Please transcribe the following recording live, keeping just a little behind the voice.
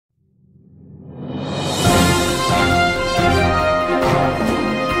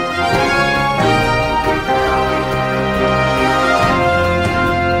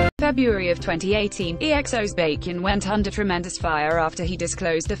February of 2018, EXO's Baekhyun went under tremendous fire after he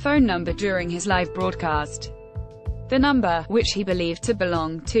disclosed a phone number during his live broadcast. The number, which he believed to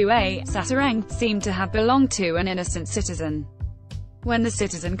belong to a Sasaeng, seemed to have belonged to an innocent citizen. When the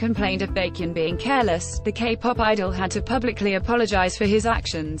citizen complained of Baekhyun being careless, the K-pop idol had to publicly apologize for his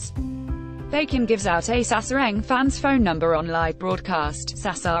actions. Baekhyun gives out a Sasaeng fan's phone number on live broadcast.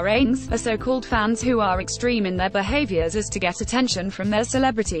 Sasaengs are so-called fans who are extreme in their behaviors as to get attention from their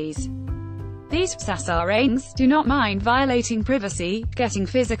celebrities. These Sasaengs do not mind violating privacy, getting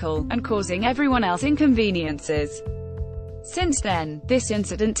physical, and causing everyone else inconveniences. Since then, this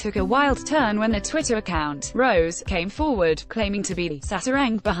incident took a wild turn when the Twitter account, Rose, came forward, claiming to be the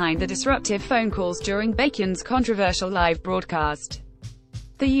Sasaeng behind the disruptive phone calls during Baekhyun's controversial live broadcast.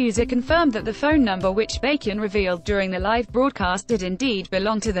 The user confirmed that the phone number which Baekhyun revealed during the live broadcast did indeed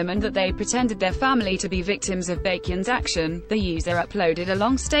belong to them and that they pretended their family to be victims of Baekhyun's action. The user uploaded a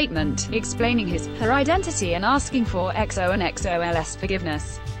long statement, explaining her identity and asking for EXO and EXO-L's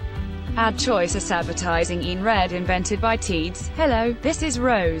forgiveness. Ad choice as advertising in red invented by Teeds. Hello, this is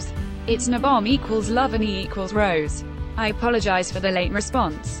Rose. It's Nabom equals love and E equals Rose. I apologize for the late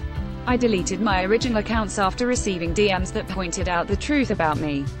response. I deleted my original accounts after receiving DMs that pointed out the truth about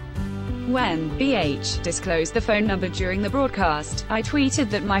me. When BH disclosed the phone number during the broadcast, I tweeted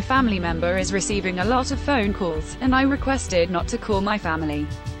that my family member is receiving a lot of phone calls, and I requested not to call my family.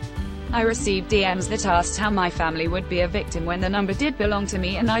 I received DMs that asked how my family would be a victim when the number did belong to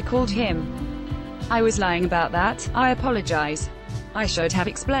me and I called him. I was lying about that, I apologize. I should have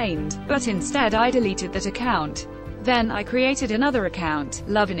explained, but instead I deleted that account. Then I created another account,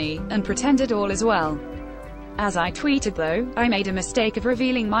 Lovany, and pretended all is well. As I tweeted though, I made a mistake of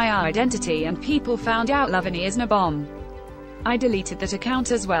revealing my identity and people found out Lovany is Nabom. I deleted that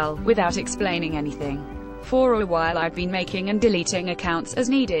account as well, without explaining anything. For a while I've been making and deleting accounts as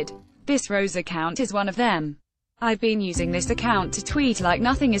needed. This Rose account is one of them. I've been using this account to tweet like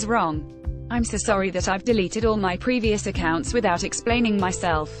nothing is wrong. I'm so sorry that I've deleted all my previous accounts without explaining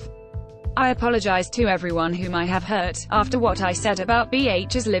myself. I apologize to everyone whom I have hurt, after what I said about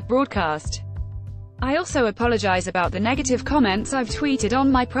BH's live broadcast. I also apologize about the negative comments I've tweeted on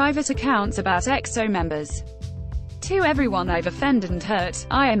my private accounts about EXO members. To everyone I've offended and hurt,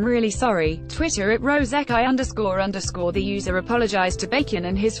 I am really sorry. Twitter at @roseeki__ the user apologized to Baekhyun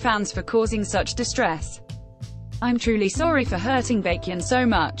and his fans for causing such distress. I'm truly sorry for hurting Baekhyun so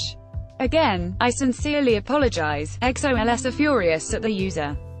much. Again, I sincerely apologize. EXO-Ls are furious at the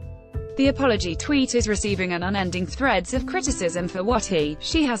user. The apology tweet is receiving an unending threads of criticism for what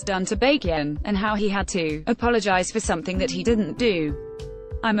she has done to Baekhyun, and how he had to apologize for something that he didn't do.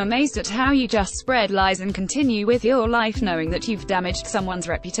 I'm amazed at how you just spread lies and continue with your life knowing that you've damaged someone's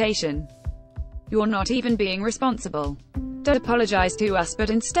reputation. You're not even being responsible. Don't apologize to us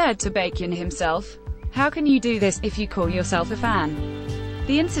but instead to Baekhyun himself. How can you do this, if you call yourself a fan?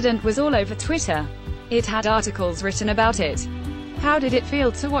 The incident was all over Twitter. It had articles written about it. How did it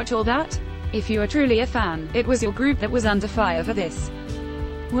feel to watch all that? If you are truly a fan, it was your group that was under fire for this.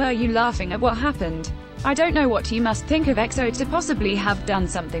 Were you laughing at what happened? I don't know what you must think of EXO to possibly have done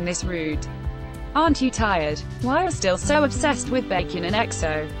something this rude. Aren't you tired? Why are you still so obsessed with Baekhyun and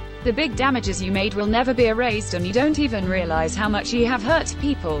EXO? The big damages you made will never be erased and you don't even realize how much you have hurt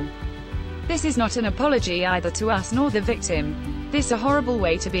people. This is not an apology either to us nor the victim. This is a horrible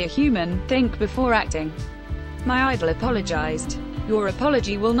way to be a human. Think before acting. My idol apologized. Your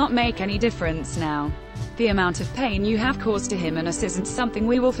apology will not make any difference now. The amount of pain you have caused to him and us isn't something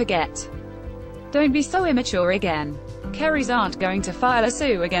we will forget. Don't be so immature again. Kerrys aren't going to file a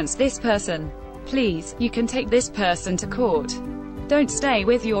sue against this person. Please, you can take this person to court. Don't stay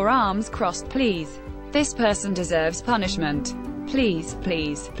with your arms crossed, please. This person deserves punishment. Please,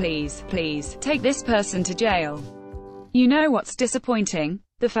 please, please, please, take this person to jail. You know what's disappointing?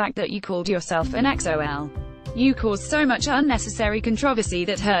 The fact that you called yourself an EXO-L. You caused so much unnecessary controversy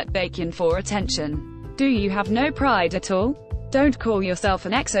that hurt Baekhyun for attention. Do you have no pride at all? Don't call yourself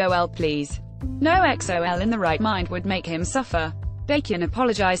an EXO-L, please. No EXO-L in the right mind would make him suffer. Baekhyun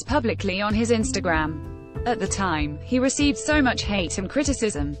apologized publicly on his Instagram. At the time, he received so much hate and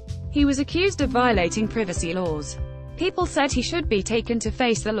criticism. He was accused of violating privacy laws. People said he should be taken to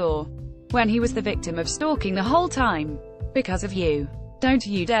face the law, when he was the victim of stalking the whole time. Because of you. Don't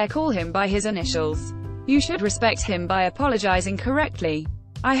you dare call him by his initials. You should respect him by apologizing correctly.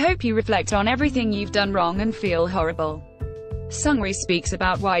 I hope you reflect on everything you've done wrong and feel horrible. Seungri speaks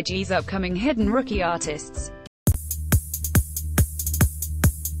about YG's upcoming hidden rookie artists.